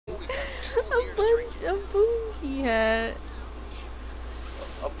A boogie hat.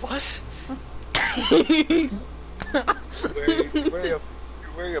 A what? You're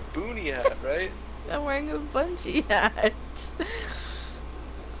wearing a boonie hat, right? I'm wearing a bungee hat.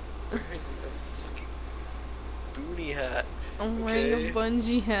 Wearing a fucking boonie hat. I'm wearing a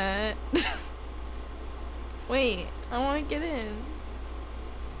bungee hat. Wait, I want to get in.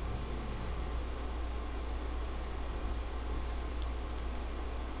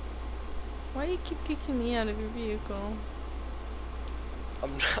 Why do you keep kicking me out of your vehicle?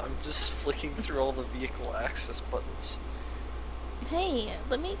 I'm just flicking through all the vehicle access buttons. Hey,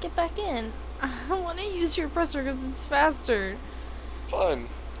 let me get back in. I want to use your presser because it's faster. Fine.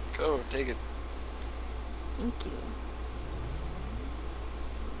 Go, take it. Thank you.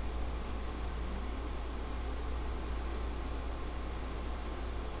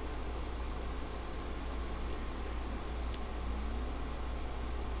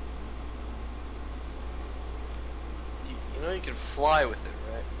 You know you can fly with it,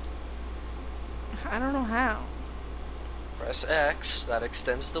 right? I don't know how. Press X, that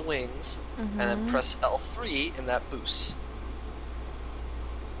extends the wings, and then press L3 and that boosts.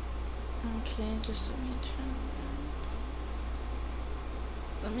 Okay, just let me turn around.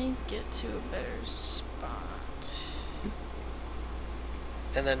 Let me get to a better spot.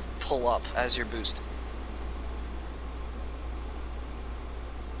 And then pull up as you're boosting.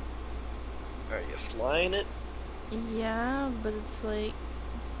 Are you flying it? Yeah, but it's like...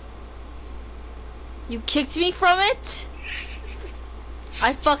 You kicked me from it?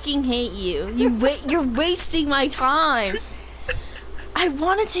 I fucking hate you. You're wasting my time. I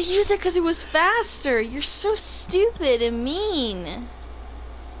wanted to use it because it was faster. You're so stupid and mean.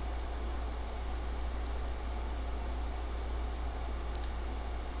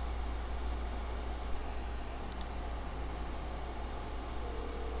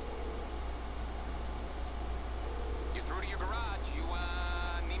 You're through to your garage. You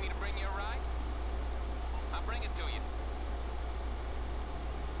need me to bring you a ride? I'll bring it to you.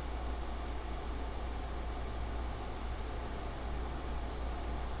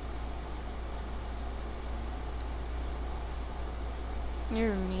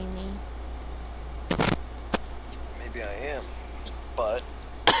 You're a meanie. Maybe I am, but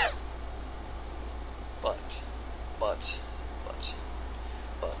I love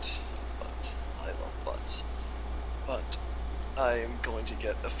butts. But I am going to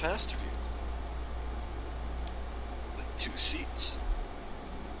get a faster view with 2 seats.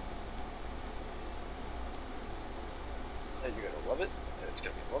 And you're gonna love it, and it's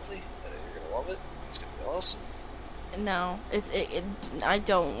gonna be lovely, and then you're gonna love it, it's gonna be awesome. No, I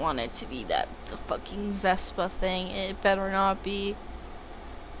don't want it to be the fucking Vespa thing. It better not be.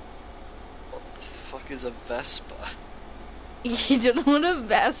 What the fuck is a Vespa? You don't know what a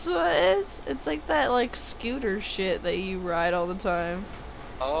Vespa is? It's like that, like, scooter shit that you ride all the time.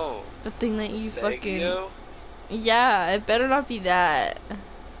 Oh. The thing that you Faggio? fucking... Yeah, it better not be that.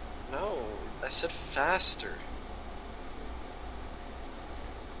 No, I said faster.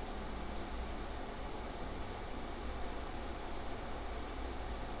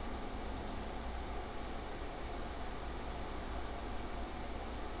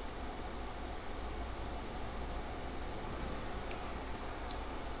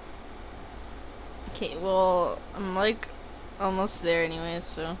 Okay, well, I'm like almost there anyway,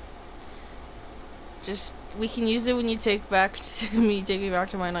 so just we can use it when you take back to me take me back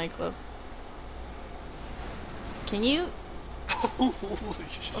to my nightclub. Can you? Holy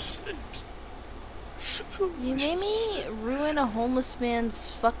shit. You made me ruin a homeless man's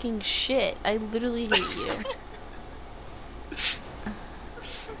fucking shit. I literally hate you.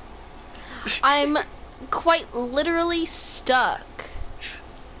 I'm quite literally stuck.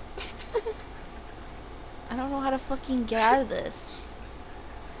 I don't know how to fucking get out of this.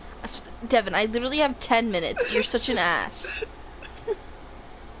 Devin, I literally have 10 minutes. You're such an ass.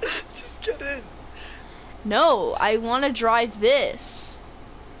 Just get in. No, I want to drive this.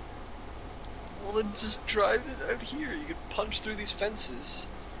 Well, then just drive it out here. You can punch through these fences.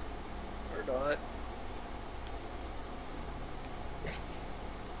 Or not.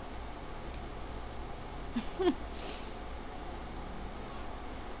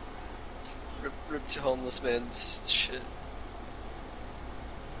 Ripped homeless man's shit.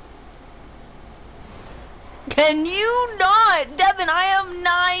 Can you not? Devin, I have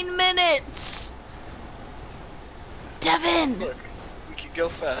 9 minutes. Devin! Look, we can go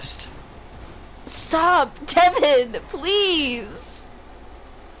fast. Stop! Devin, please!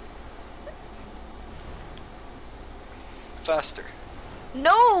 Faster.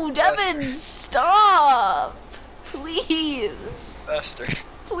 No, Devin, stop! Please. Faster.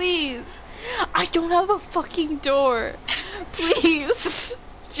 Please. I don't have a fucking door. Please.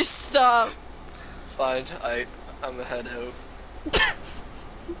 Just stop. Fine, I'm a head out.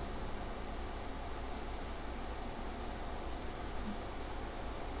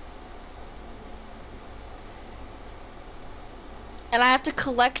 And I have to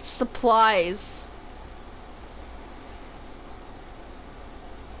collect supplies.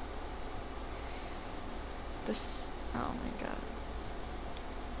 This, oh my god.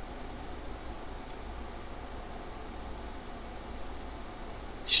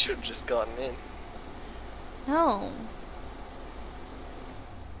 You should have just gotten in. No.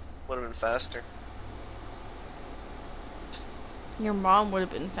 Would have been faster. Your mom would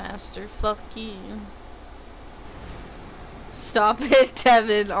have been faster. Fuck you. Stop it,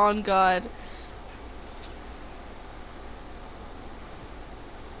 Devin, on God.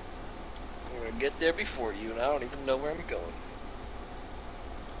 I'm gonna get there before you, and I don't even know where I'm going.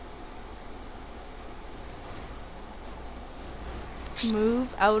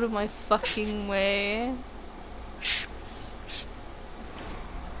 Move out of my fucking way.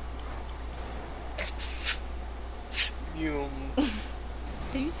 You.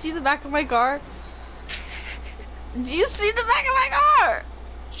 Do you see the back of my car? Do you see the back of my car?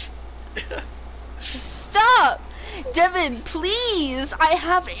 Stop! Devin, please! I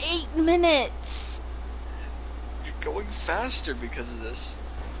have 8 minutes! You're going faster because of this.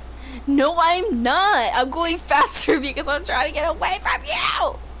 No, I'm not! I'm going faster because I'm trying to get away from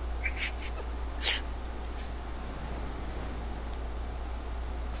you!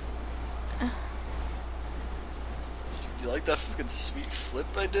 You like that fucking sweet flip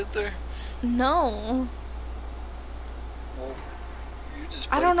I did there? No. Well, you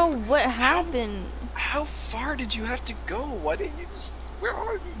just. I don't know what happened. How far did you have to go? Why didn't you just. Where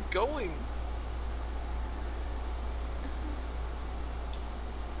are you going?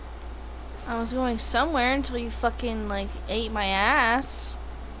 I was going somewhere until you fucking, like, ate my ass.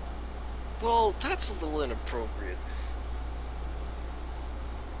 Well, that's a little inappropriate.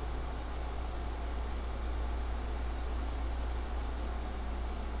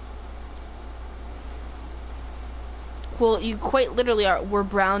 Well, you quite literally were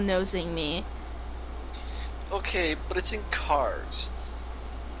brown-nosing me. Okay, but it's in cars.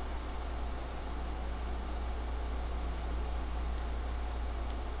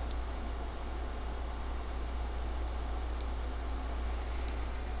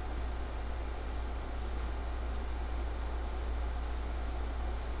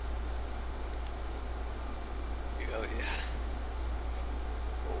 Oh, yeah.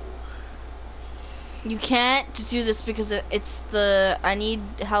 You can't do this because it's the... I need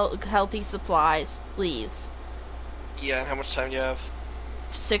healthy supplies, please. Yeah, and how much time do you have?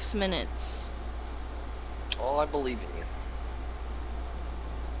 6 minutes. Oh, I believe in you.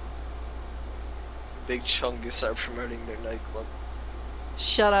 Big Chungus are promoting their nightclub.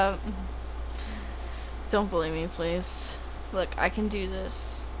 Shut up. Don't bully me, please. Look, I can do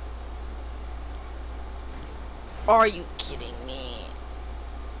this. Are you kidding me?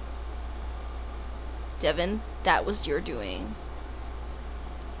 Devin, that was your doing.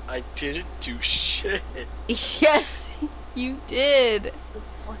 I didn't do shit. Yes, you did. The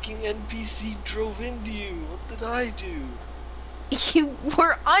fucking NPC drove into you. What did I do? You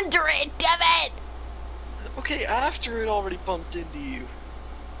were under it, Devin! Okay, after it already bumped into you.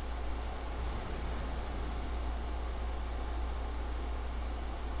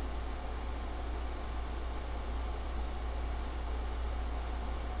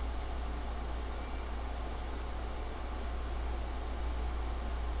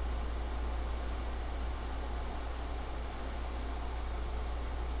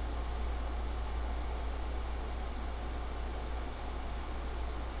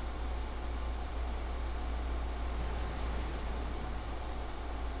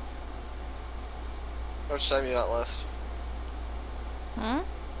 How much time you got left? Hmm?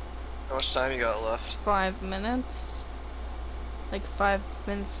 How much time you got left? 5 minutes. Like 5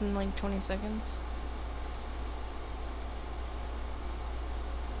 minutes and like 20 seconds.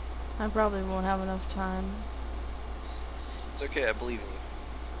 I probably won't have enough time. It's okay, I believe in you.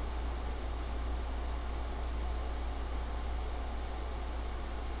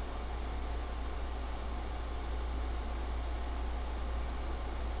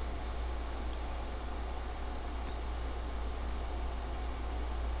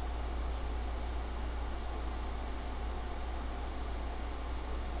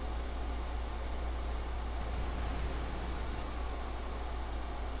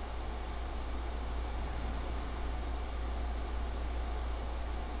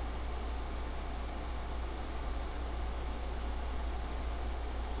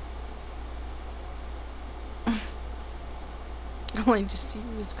 All I just see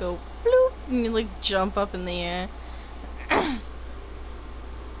was go bloop and you like jump up in the air.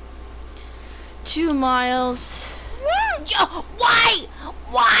 2 miles. Yo, why?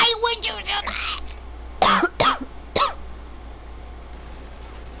 Why would you do that?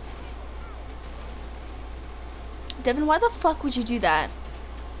 Devin, why the fuck would you do that?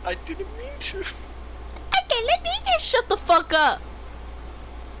 I didn't mean to. Okay, let me just shut the fuck up.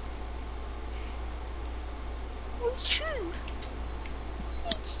 Well, it's true.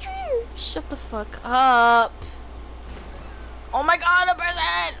 It's true. Shut the fuck up. Oh my god, a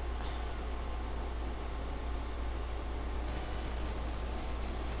person!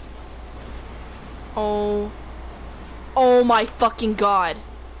 Oh. Oh my fucking god.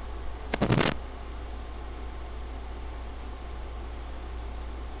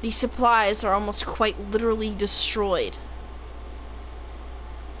 These supplies are almost quite literally destroyed.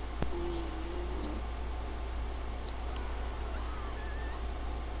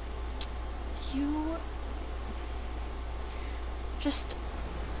 You just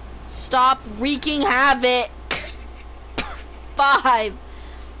stop wreaking havoc. 5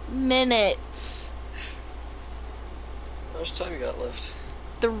 minutes. How much time you got left?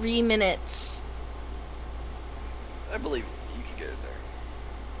 3 minutes. I believe you can get in there.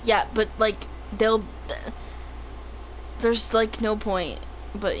 Yeah, but like there's like no point.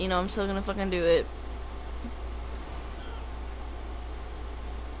 But you know, I'm still gonna fucking do it.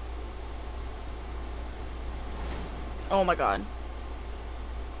 Oh my god.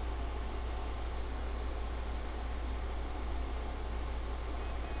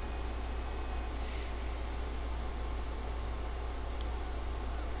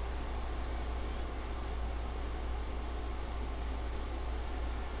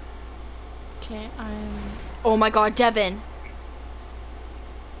 Okay, oh my god, Devin.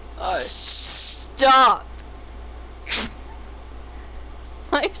 Hi. Stop.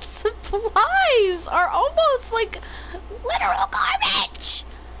 My supplies are almost like literal garbage.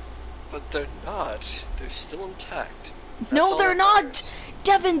 But they're not. They're still intact. That's No, all they're that not. matters.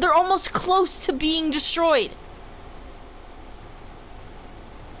 Devin, they're almost close to being destroyed.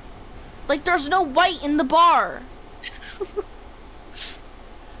 Like, there's no white in the bar.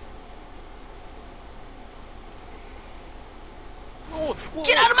 Whoa, whoa,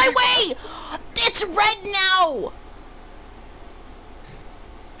 Get out of my way! It's red now!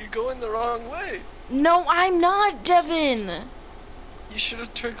 You're going the wrong way. No, I'm not, Devin. You should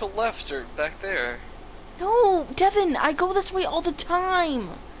have took a left or back there. No, Devin, I go this way all the time.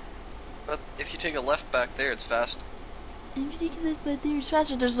 But if you take a left back there, it's fast. If you think that but there's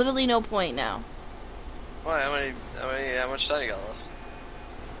faster, there's literally no point now. Why? How much time you got left?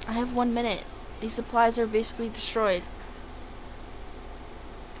 I have 1 minute. These supplies are basically destroyed.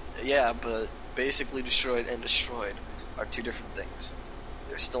 Yeah, but basically destroyed and destroyed are two different things.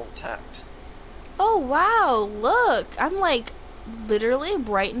 They're still intact. Oh wow, look, I'm like literally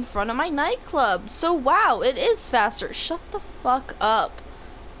right in front of my nightclub. So wow, it is faster. Shut the fuck up.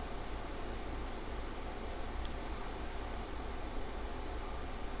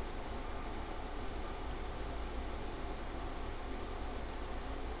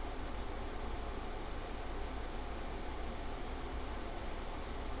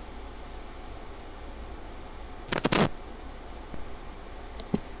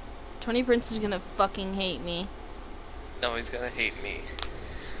 Tony Prince is gonna fucking hate me. No, he's gonna hate me.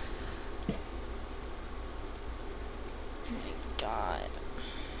 Oh my god.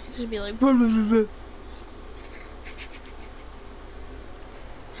 He's gonna be like, blah, blah, blah, blah.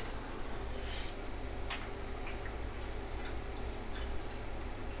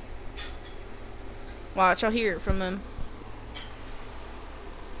 Watch, I'll hear it from him.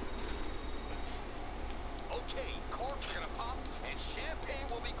 Okay, corks are gonna pop and champagne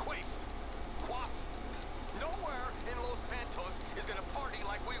will be quaffed. Quaffed. Nowhere in Los Santos is gonna party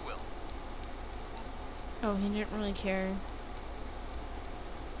like we will. Oh, he didn't really care.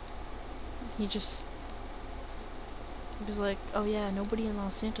 He was like, oh yeah, nobody in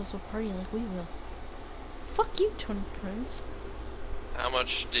Los Santos will party like we will. Fuck you, Tony Prince. How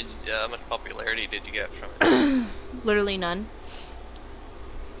much popularity did you get from it? Literally none.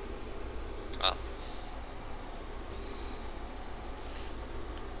 Oh.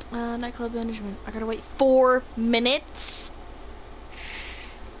 Nightclub management. I gotta wait 4 minutes.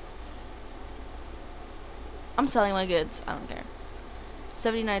 I'm selling my goods. I don't care.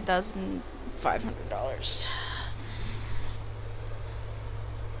 $79,500.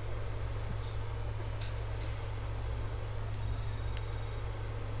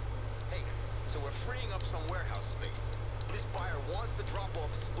 Hey, so we're freeing up some warehouse space. This buyer wants to drop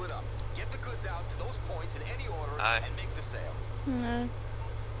off split up. Get the goods out to those points in any order Aye. and make the sale. No.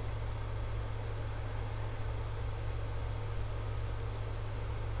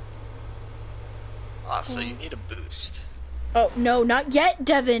 Ah, so you need a boost. Oh, no, not yet,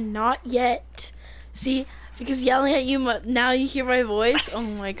 Devin. Not yet. See, because yelling at you, now you hear my voice? Oh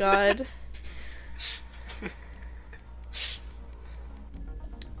my god.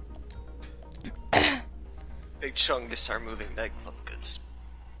 Big Chungus are moving nightclub goods.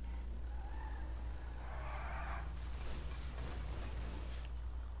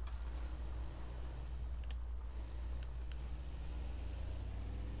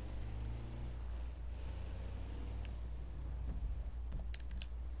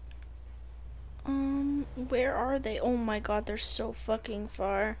 Where are they? Oh my god, they're so fucking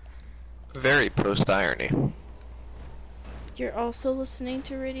far. Very post-irony. You're also listening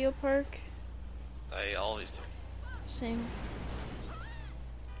to Radio Park? I always do. Same.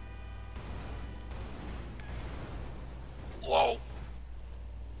 Whoa.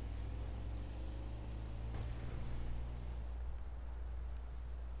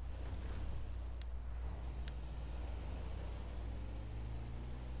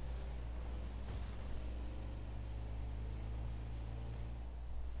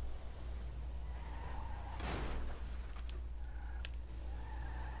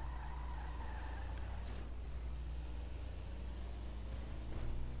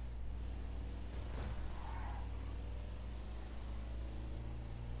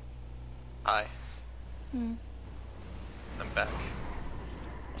 Hi. Hmm. I'm back.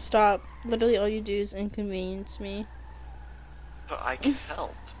 Stop. Literally all you do is inconvenience me. But I can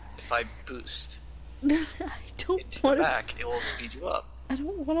help if I boost. I don't Into want your to. back, it will speed you up. I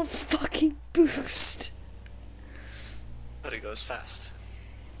don't want to fucking boost. But it goes fast.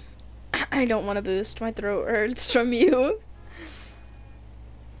 I don't want to boost. My throat hurts from you.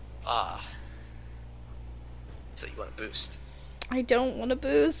 Ah. So you want to boost. I don't want to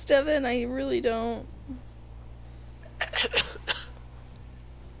boost, Devin. I really don't.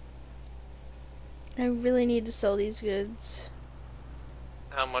 I really need to sell these goods.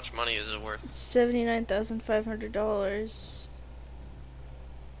 How much money is it worth? $79,500.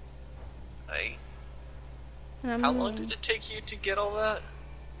 And I'm How long did it take you to get all that?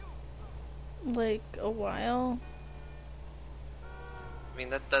 like a while. I mean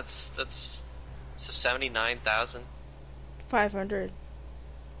that's so 79,000. 500.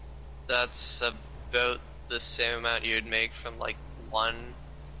 That's about the same amount you'd make from like one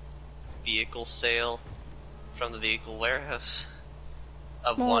vehicle sale from the vehicle warehouse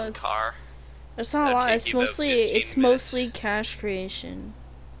of Well, one it's- car. It's not a That'd lot. take It's you about mostly 15 it's minutes. mostly cash creation.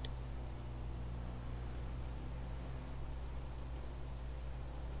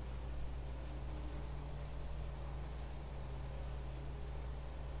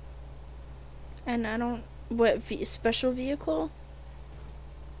 And I don't special vehicle?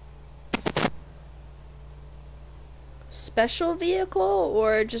 Special vehicle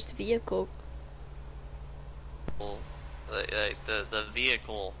or just vehicle? The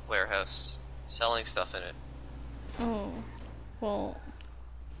vehicle warehouse selling stuff in it. Oh, well,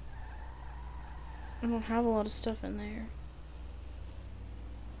 I don't have a lot of stuff in there.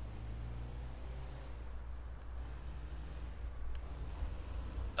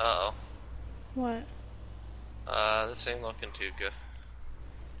 Uh What? oh. This ain't looking too good.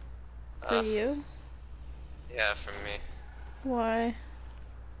 For you? Yeah, for me. Why?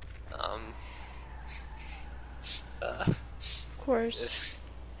 Of course.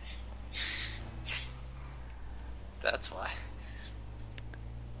 That's why.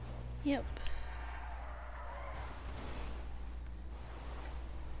 Yep.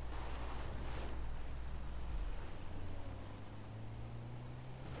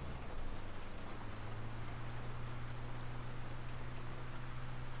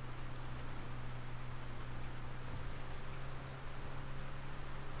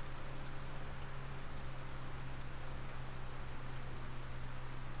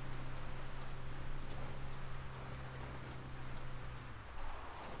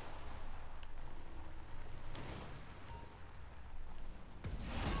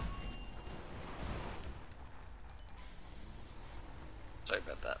 Sorry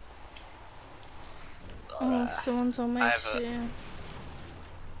about that. Oh, someone's on my I have too.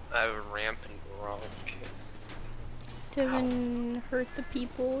 I have a rampant Gronk. Devin hurt the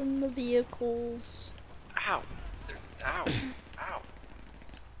people in the vehicles. Ow. Ow. Ow.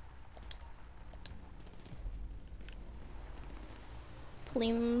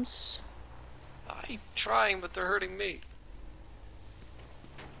 Please. I'm trying, but they're hurting me.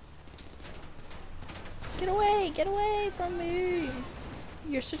 Get away from me.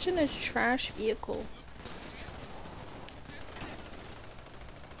 You're such a trash vehicle.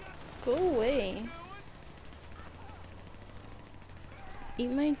 Go away. Eat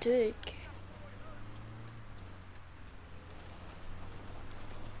my dick.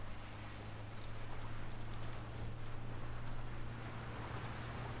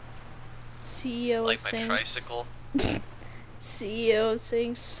 CEO Like of my saying tricycle. CEO of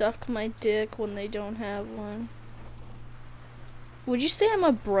saying suck my dick when they don't have one. Would you say I'm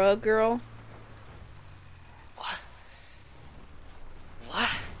a bruh girl? What? What?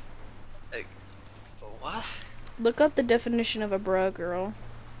 Like, what? Look up the definition of a bruh girl.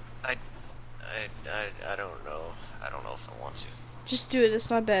 I don't know. I don't know if I want to. Just do it, it's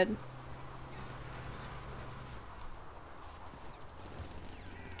not bad.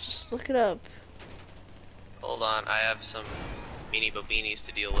 Just look it up. Hold on, I have some beanie bobinis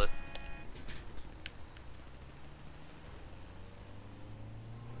to deal with.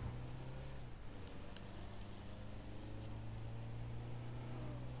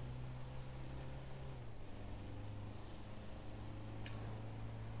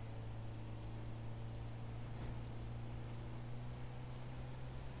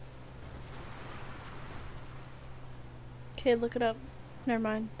 Okay, look it up. Never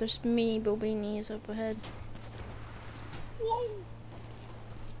mind. There's mini bobinis up ahead. Whoa!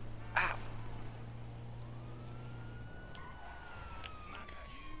 Ow.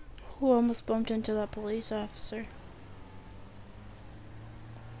 Who almost bumped into that police officer?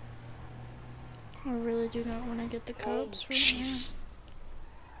 I really do not want to get the cops right now. Jeez.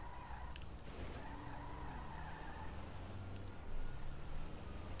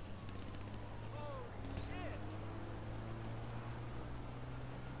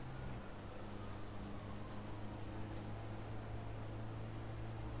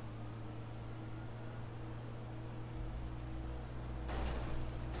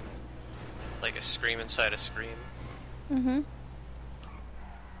 Like a scream inside a scream. Mm-hmm.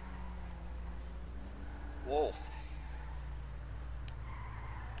 Whoa.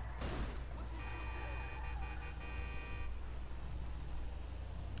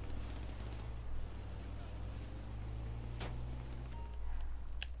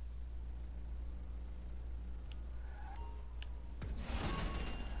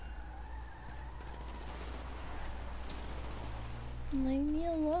 Leave me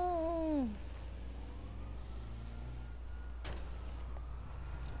alone.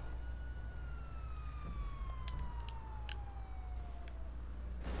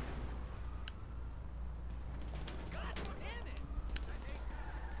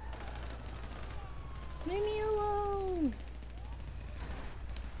 Leave me alone.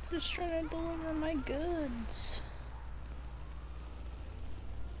 Just trying to deliver my goods.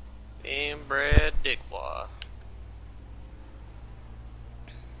 Inbred dickwad.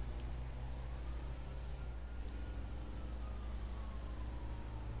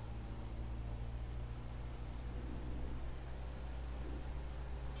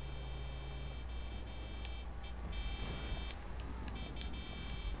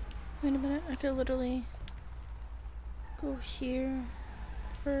 Wait a minute, I could literally go here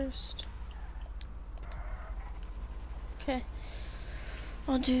first. Okay,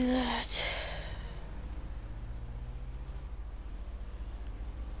 I'll do that.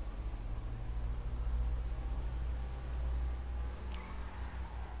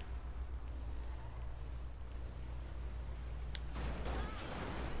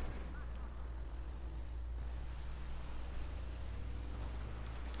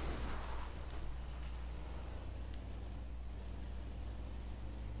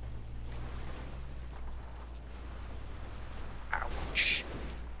 Ouch.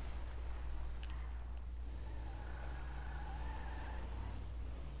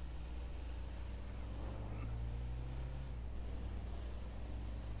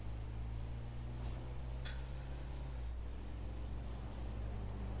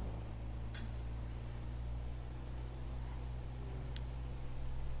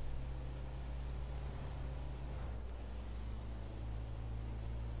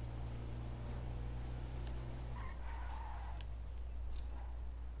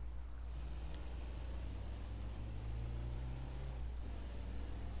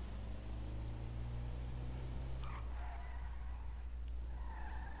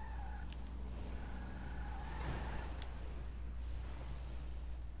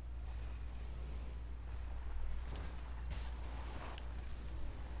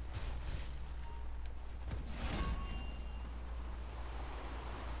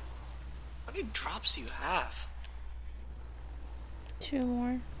 How many drops do you have? 2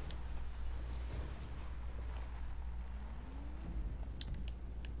 more.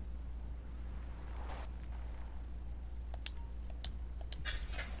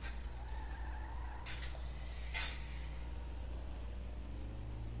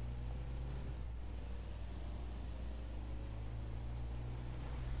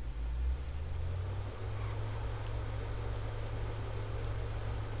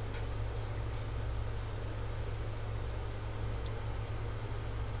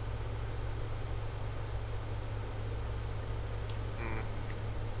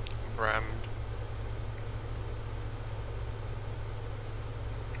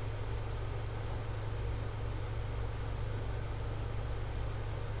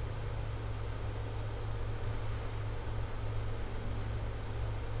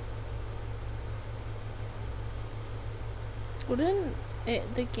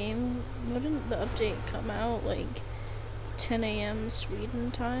 the game, wouldn't the update come out like 10 a.m.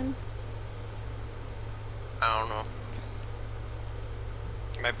 Sweden time? I don't know.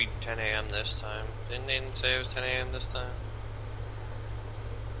 It might be 10 a.m. this time. Didn't they say it was 10 a.m. this time?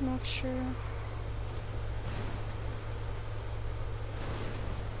 Not sure.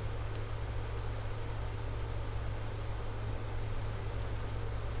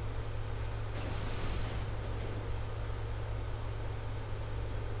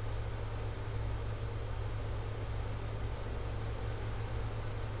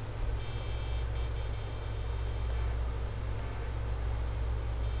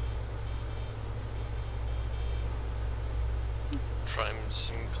 Prime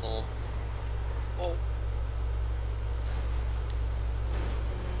Single. Oh.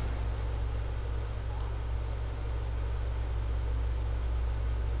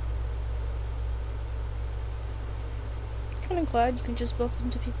 Kinda glad you can just bump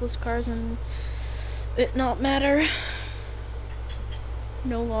into people's cars and it not matter.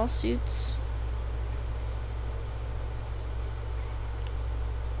 No lawsuits.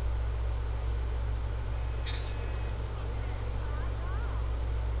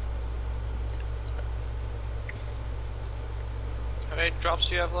 How many drops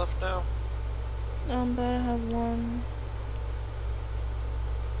do you have left now? I'm about to have one.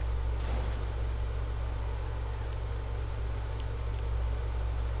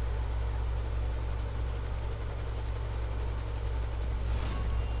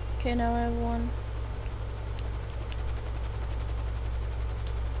 Okay, now I have one.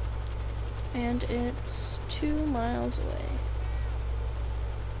 And it's 2 miles away.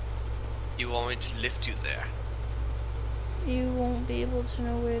 You want me to lift you there? You won't be able to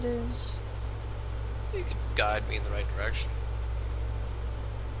know where it is. You could guide me in the right direction.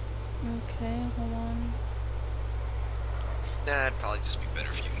 Okay, hold on. Nah, it'd probably just be better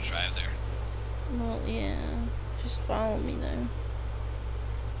for you to drive there. Well, yeah. Just follow me then.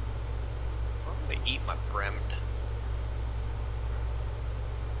 I'm gonna eat my bremd.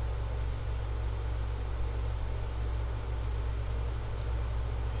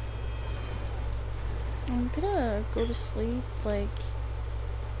 I'm gonna go to sleep, like,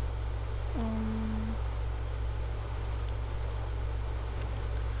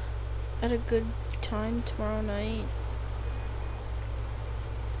 at a good time tomorrow night.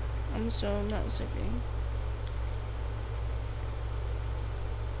 I'm not sleeping.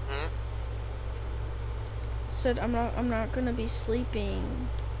 Hmm? Said I'm not gonna be sleeping.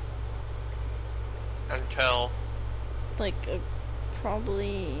 Until Like,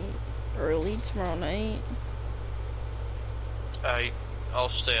 probably early tomorrow night. I'll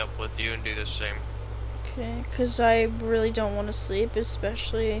stay up with you and do the same. Okay, because I really don't want to sleep,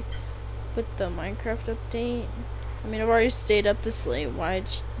 especially with the Minecraft update. I mean, I've already stayed up this late. Why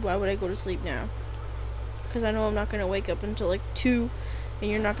would I go to sleep now? Because I know I'm not going to wake up until like 2,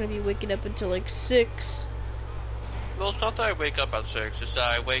 and you're not going to be waking up until like 6. Well, it's not that I wake up at 6, it's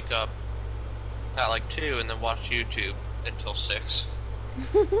that I wake up at like 2 and then watch YouTube until 6.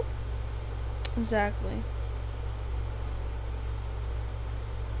 Exactly.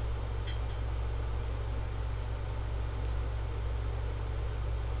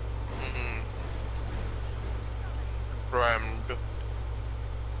 Bremd.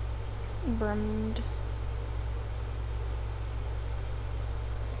 Brummed.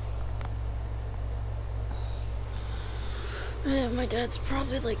 My dad's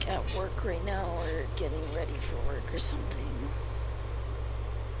probably like at work right now or getting ready for work or something.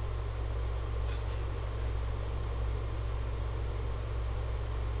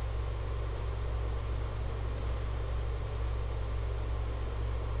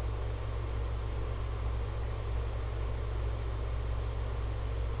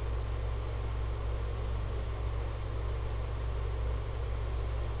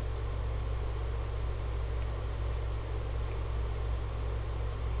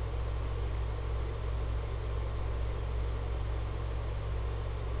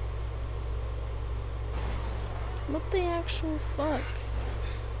 What the actual fuck?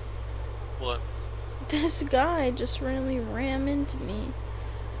 What? This guy just randomly ran into me.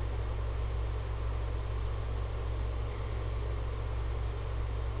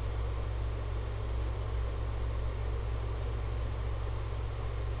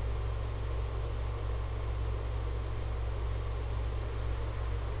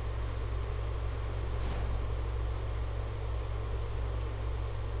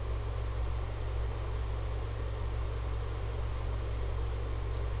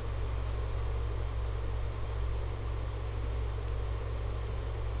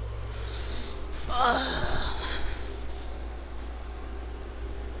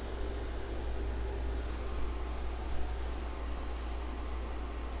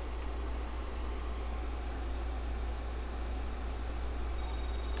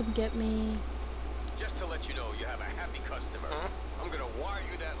 come get me. Just to let you know, you have a happy customer. Huh? I'm gonna wire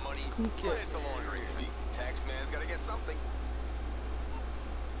you that money. Come get Minus the laundering fee. Tax man's gotta get something.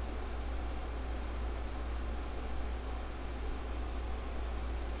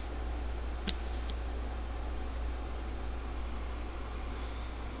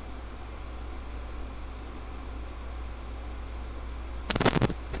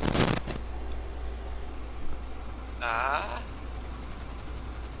 Ah.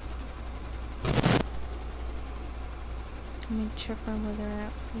 Let me check on where they're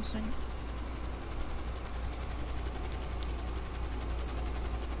at for a second.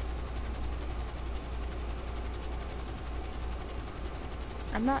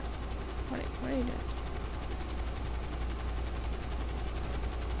 I'm not. What are you doing?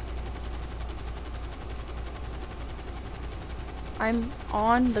 I'm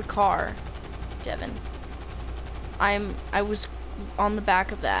on the car, Devin. I was on the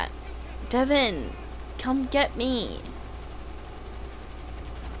back of that. Devin, come get me.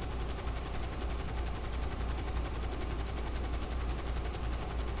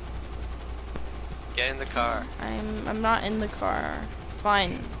 Get in the car. I'm not in the car.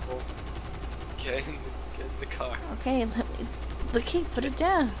 Fine. Well, get in the car. Okay, okay, put it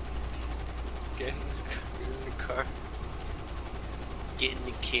down. Get in the car. Get in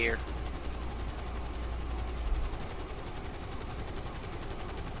the car.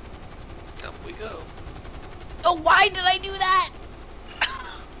 Up we go. Oh, why did I do that?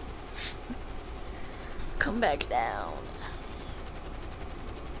 Come back down.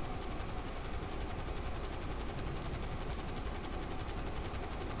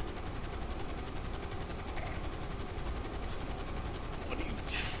 What are you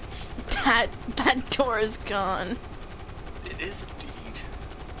doing? That door is gone. It is indeed.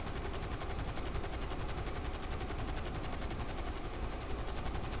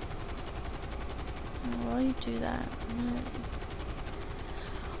 Why you do that?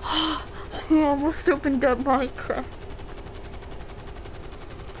 I almost opened up Minecraft.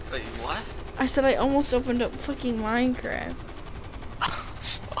 Wait, what? I said I almost opened up fucking Minecraft.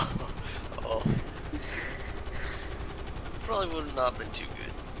 Oh. Probably would have not been too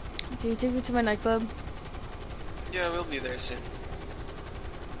good. Can you take me to my nightclub? Yeah, we'll be there soon.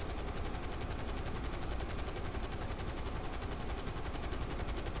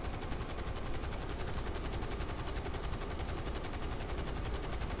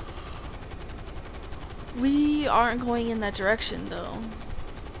 We aren't going in that direction, though.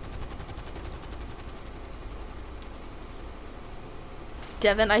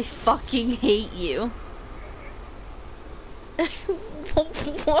 Devin, I fucking hate you.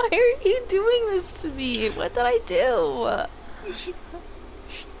 Why are you doing this to me? What did I do? You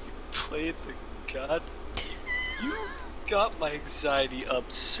played the god. You got my anxiety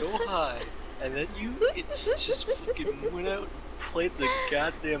up so high, and then it's just fucking went out and played the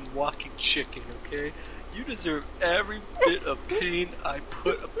goddamn walking chicken, okay? You deserve every bit of pain I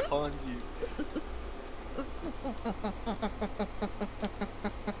put upon you. You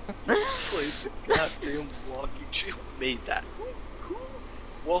played the goddamn walking chicken. Who made that? Who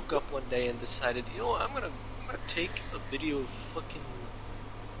woke up one day and decided, you know what, I'm gonna take a video of fucking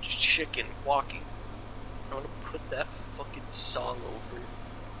chicken walking. I'm gonna put that fucking song over it.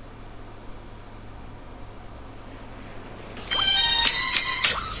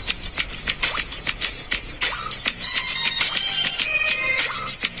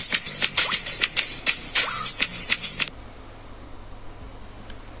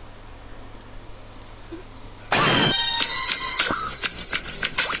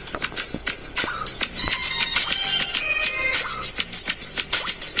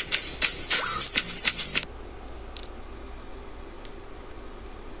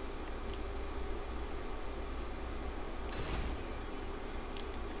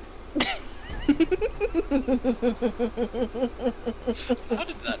 How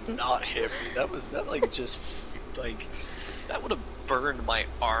did that not hit me? That like just like that would have burned my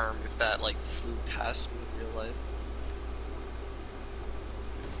arm if that like flew past me in real life.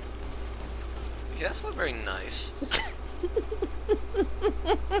 Okay, that's not very nice.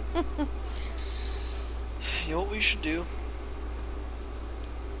 You know what we should do?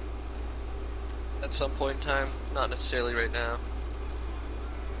 At some point in time, not necessarily right now.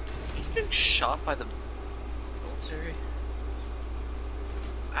 Are you getting shot by the military?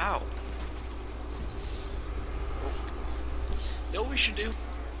 Ow. You know what we should do?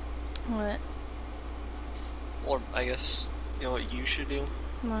 What? Or I guess, you know what you should do?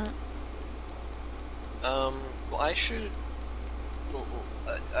 What? Well, I should Well,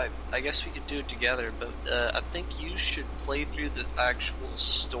 I guess we could do it together, but I think you should play through the actual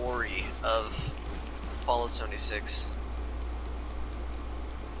story of Fallout 76.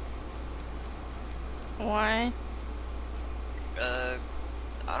 Why?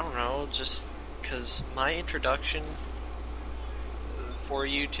 I don't know, just because my introduction for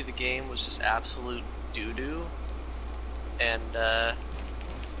you to the game was just absolute doo-doo, and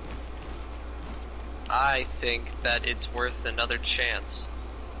I think that it's worth another chance.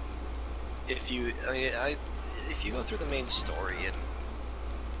 If you, if you go through the main story and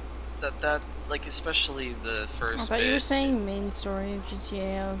that like especially the I first thought you were bit. saying main story of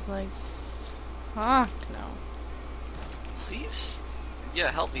GTA. I was like, fuck no. Please,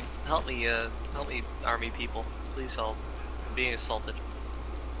 yeah, help me, army people. Please help. I'm being assaulted.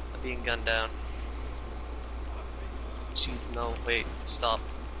 I'm being gunned down. Jeez, no, wait, stop.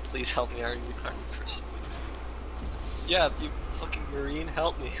 Please help me, army person. Yeah, you fucking marine,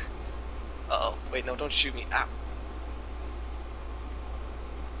 help me. Uh-oh, wait, no, don't shoot me. Ow.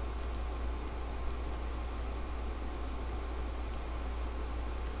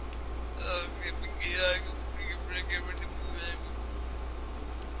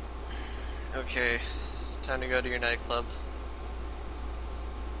 Okay, time to go to your nightclub.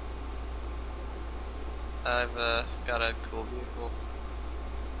 I've got a cool vehicle.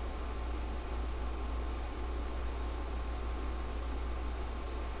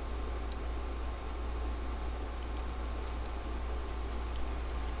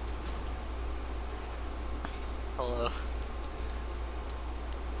 Hello.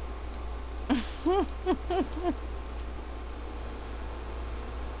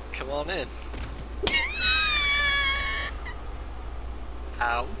 Come on in.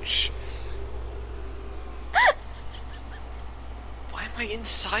 Ouch. Why am I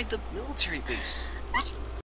inside the military base? What?